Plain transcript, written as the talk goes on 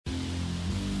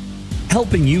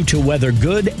helping you to weather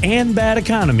good and bad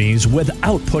economies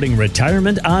without putting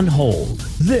retirement on hold.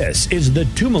 This is the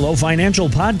Tumalo Financial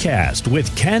Podcast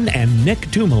with Ken and Nick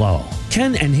Tumalo.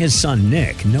 Ken and his son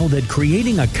Nick know that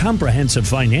creating a comprehensive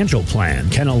financial plan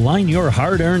can align your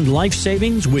hard-earned life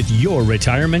savings with your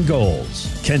retirement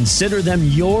goals. Consider them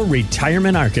your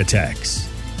retirement architects.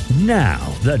 Now,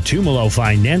 the Tumalo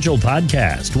Financial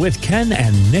Podcast with Ken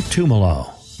and Nick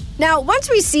Tumalo. Now, once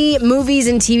we see movies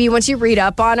and TV, once you read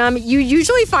up on them, you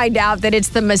usually find out that it's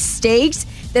the mistakes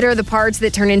that are the parts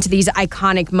that turn into these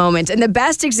iconic moments. And the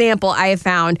best example I have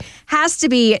found has to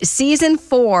be season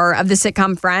 4 of the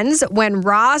sitcom Friends, when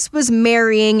Ross was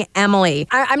marrying Emily.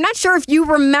 I'm not sure if you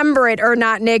remember it or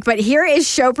not, Nick, but here is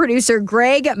show producer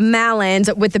Greg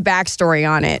Mallins with the backstory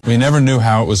on it. We never knew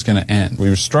how it was going to end.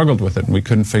 We struggled with it and we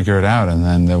couldn't figure it out. And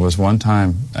then there was one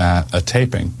time at a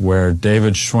taping where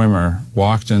David Schwimmer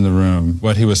walked in the room.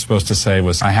 What he was supposed to say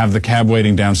was, "I have the cab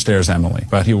waiting downstairs, Emily."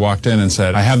 But he walked in and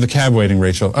said, "I have the cab waiting,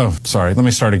 Rachel." "Oh, sorry, let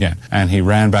me start again." And he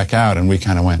ran back out and we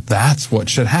kind of went, that's what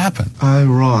should happen. "I,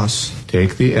 Ross,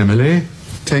 take thee, Emily.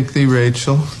 Take thee,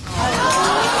 Rachel.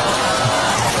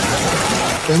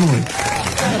 Emily."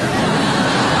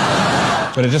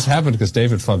 But it just happened because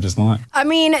David flubbed his line. I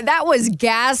mean, that was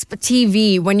gasp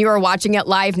TV when you were watching it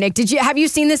live, Nick. Have you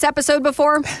seen this episode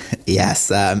before?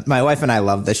 Yes. My wife and I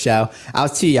love the show. I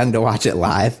was too young to watch it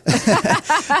live.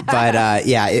 But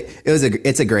yeah,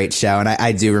 it's a great show. And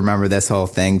I do remember this whole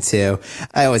thing too.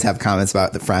 I always have comments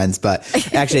about the Friends, but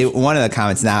actually one of the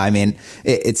comments now, I mean,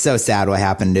 it's so sad what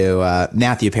happened to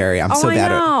Matthew Perry. I'm so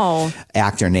bad at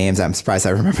actor names. I'm surprised I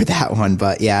remember that one.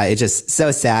 But yeah, it's just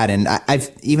so sad. And I've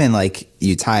even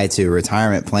you tie it to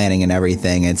retirement planning and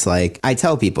everything. It's like, I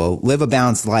tell people, live a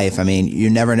balanced life. I mean,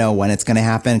 you never know when it's going to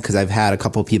happen, because I've had a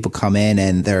couple people come in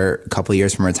and they're a couple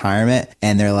years from retirement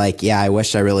and they're like, yeah, I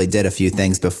wish I really did a few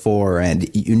things before.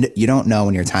 And you don't know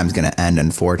when your time's going to end,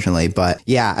 unfortunately. But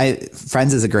yeah,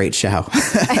 Friends is a great show.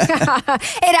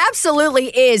 It absolutely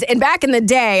is. And back in the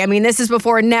day, I mean, this is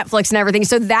before Netflix and everything.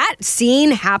 So that scene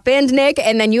happened, Nick,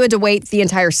 and then you had to wait the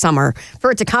entire summer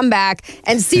for it to come back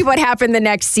and see what happened the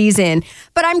next season.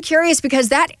 But I'm curious, because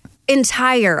that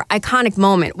entire iconic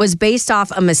moment was based off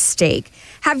a mistake.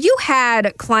 Have you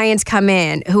had clients come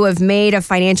in who have made a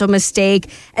financial mistake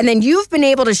and then you've been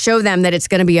able to show them that it's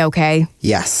going to be okay?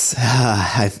 Yes.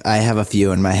 I have a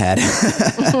few in my head.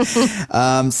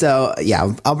 So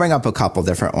yeah, I'll bring up a couple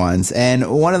different ones.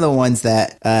 And one of the ones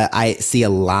that I see a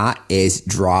lot is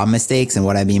draw mistakes. And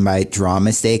what I mean by draw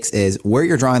mistakes is where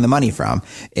you're drawing the money from.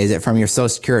 Is it from your Social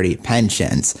Security,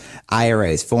 pensions,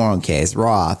 IRAs, 401ks,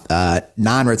 Roth,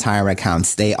 non-retirement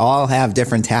accounts? They all have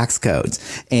different tax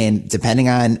codes. And depending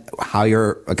on how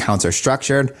your accounts are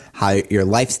structured, how your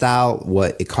lifestyle,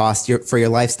 what it costs for your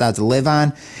lifestyle to live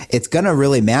on, it's going to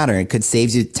really matter. It could save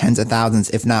you tens of thousands,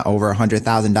 if not over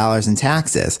 $100,000 in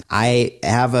taxes. I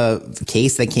have a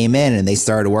case that came in and they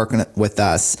started working with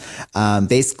us.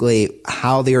 Basically,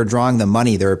 how they were drawing the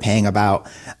money, they were paying about,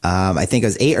 I think it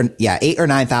was $8,000 or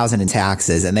 $9,000 in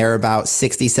taxes, and they're about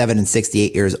 67 and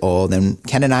 68 years old. And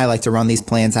Ken and I like to run these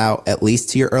plans out at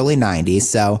least to your early 90s.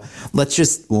 So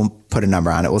we'll put a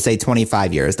number on it. We'll say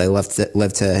 25 years. They live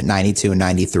to 92 and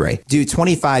 93. Do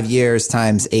 25 years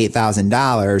times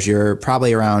 $8,000, you're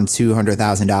probably around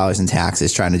 $200,000 in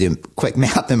taxes, trying to do quick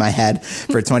math in my head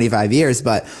for 25 years.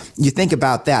 But you think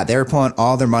about that. They're pulling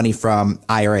all their money from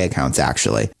IRA accounts,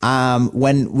 actually.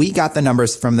 When we got the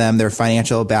numbers from them, their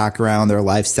financial background, their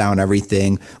lifestyle and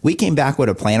everything, we came back with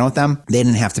a plan with them. They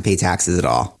didn't have to pay taxes at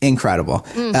all. Incredible.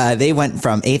 They went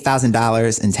from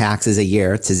 $8,000 in taxes a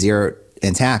year to zero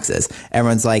in taxes.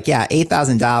 Everyone's like, yeah,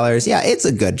 $8,000. Yeah, it's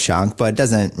a good chunk, but it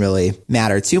doesn't really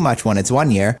matter too much when it's 1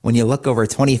 year. When you look over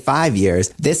 25 years,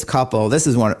 this couple, this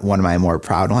is one of my more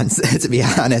proud ones, to be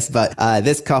honest, but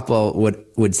this couple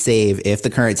would save, if the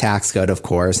current tax code, of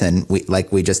course, and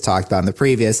we just talked about in the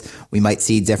previous, we might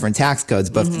see different tax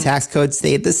codes, but if the tax code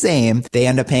stayed the same, they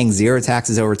end up paying zero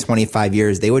taxes over 25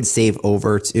 years. They would save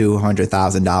over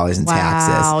 $200,000 in taxes.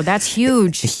 Wow, that's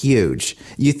huge. Huge.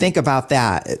 You think about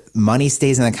that. Money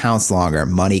stays in accounts longer.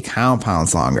 Money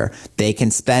compounds longer. They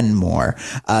can spend more.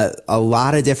 A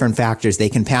lot of different factors. They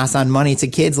can pass on money to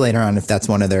kids later on if that's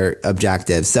one of their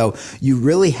objectives. So you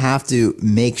really have to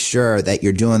make sure that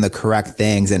you're doing the correct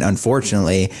things. And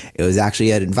unfortunately, it was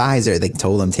actually an advisor that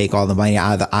told them take all the money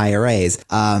out of the IRAs.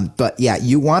 But yeah,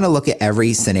 you want to look at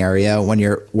every scenario when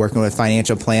you're working with a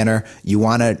financial planner. You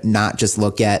want to not just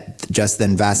look at just the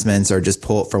investments or just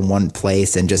pull it from one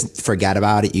place and just forget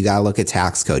about it. You got to look at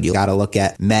tax code. You got to look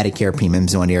at Medicare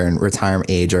premiums when you're in retirement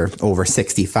age or over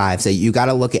 65. So you got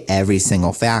to look at every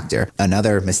single factor.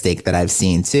 Another mistake that I've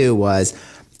seen too was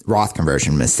Roth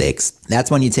conversion mistakes. That's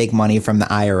when you take money from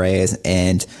the IRAs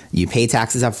and you pay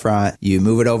taxes up front, you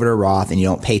move it over to Roth, and you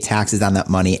don't pay taxes on that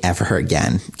money ever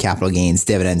again. Capital gains,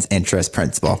 dividends, interest,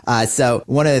 principal. So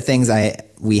one of the things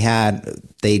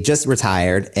they just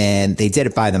retired and they did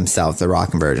it by themselves, the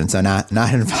Roth conversion. So not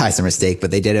an advisor mistake,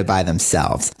 but they did it by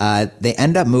themselves. They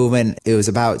end up moving, it was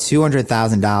about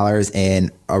 $200,000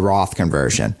 in a Roth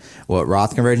conversion. What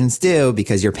Roth conversions do,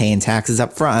 because you're paying taxes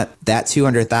up front, that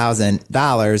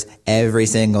 $200,000, every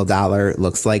single dollar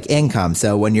looks like income.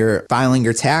 So when you're filing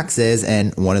your taxes,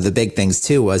 and one of the big things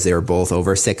too was they were both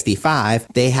over 65,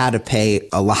 they had to pay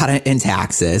a lot in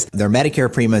taxes. Their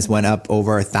Medicare premiums went up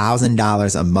over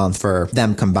 $1,000 a month for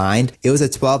them combined. It was a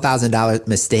 $12,000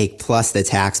 mistake plus the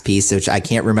tax piece, which I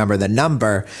can't remember the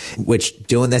number, which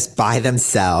doing this by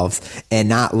themselves and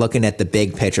not looking at the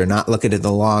big picture, not looking at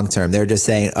the long term. They're just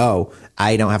saying, oh,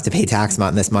 I don't have to pay tax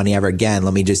on this money ever again.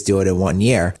 Let me just do it in 1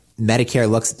 year. Medicare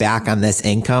looks back on this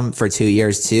income for 2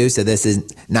 years too. So this is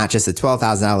not just a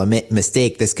 $12,000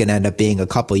 mistake. This can end up being a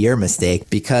couple year mistake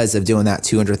because of doing that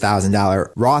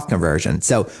 $200,000 Roth conversion.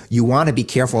 So you want to be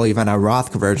careful even on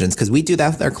Roth conversions, because we do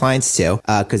that with our clients too,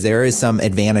 because there is some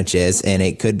advantages and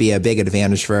it could be a big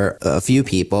advantage for a few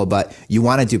people, but you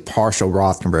want to do partial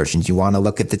Roth conversions. You want to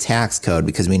look at the tax code,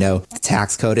 because we know the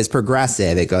tax code is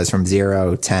progressive. It goes from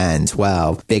 0, 10,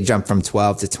 12, big jump from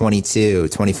 12 to 22,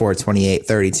 24, 28,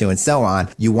 32, and so on.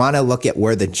 You want to look at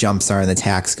where the jumps are in the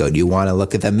tax code. You want to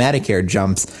look at the Medicare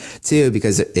jumps too,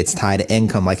 because it's tied to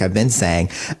income, like I've been saying.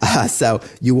 So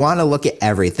you want to look at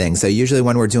everything. So usually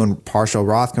when we're doing partial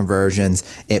Roth conversions,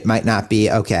 it might not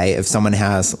be, okay, if someone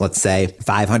has, let's say,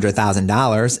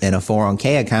 $500,000 in a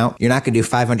 401k account, you're not going to do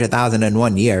 $500,000 in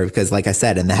 1 year, because like I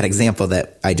said, in that example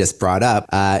that I just brought up,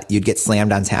 you'd get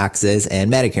slammed on taxes and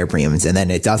Medicare premiums, and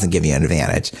then it doesn't give you an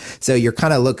advantage. So you're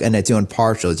kind of looking at doing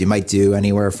partials. You might do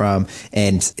anywhere from,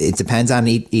 and it depends on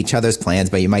each other's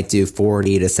plans, but you might do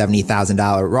 $40,000 to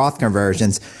 $70,000 Roth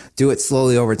conversions. Do it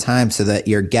slowly over time so that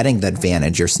you're getting the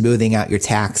advantage. You're smoothing out your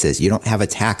taxes. You don't have a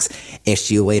tax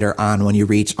issue later on when you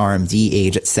reach RMD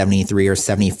age at 73 or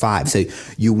 75. So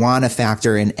you want to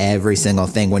factor in every single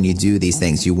thing when you do these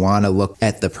things. You want to look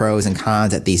at the pros and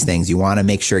cons at these things. You want to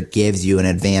make sure it gives you an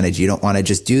advantage. You don't want to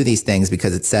just do these things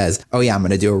because it says, oh yeah, I'm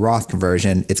going to do a Roth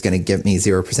conversion. It's going to give me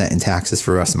 0% in taxes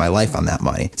for the rest of my life on that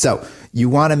money. So you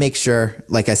want to make sure,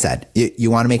 like I said, you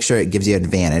want to make sure it gives you an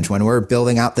advantage. When we're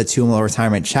building out the Tumalo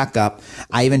Retirement Checkup,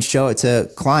 I even show it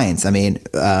to clients. I mean,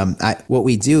 what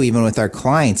we do even with our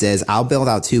clients is I'll build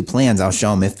out 2 plans. I'll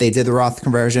show them if they did the Roth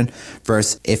conversion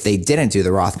versus if they didn't do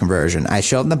the Roth conversion. I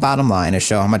show them the bottom line. I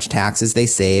show how much taxes they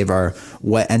save or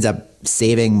what ends up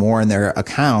saving more in their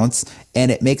accounts,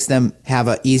 and it makes them have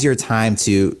an easier time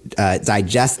to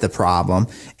digest the problem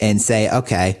and say,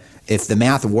 okay, if the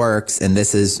math works and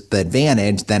this is the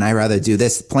advantage, then I'd rather do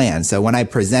this plan. So when I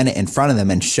present it in front of them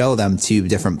and show them 2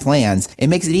 different plans, it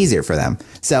makes it easier for them.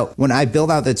 So when I build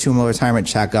out the Tumalo Retirement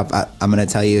Checkup, I'm going to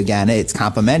tell you again, it's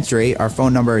complimentary. Our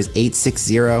phone number is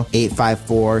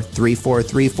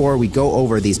 860-854-3434. We go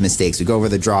over these mistakes. We go over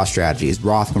the draw strategies,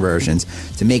 Roth conversions,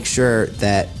 to make sure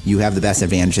that you have the best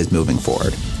advantages moving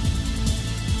forward.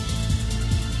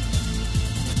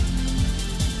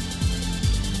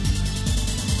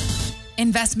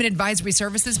 Investment advisory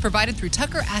services provided through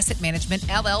Tucker Asset Management,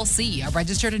 LLC, a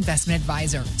registered investment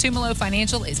advisor. Tumalo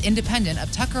Financial is independent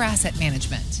of Tucker Asset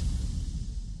Management.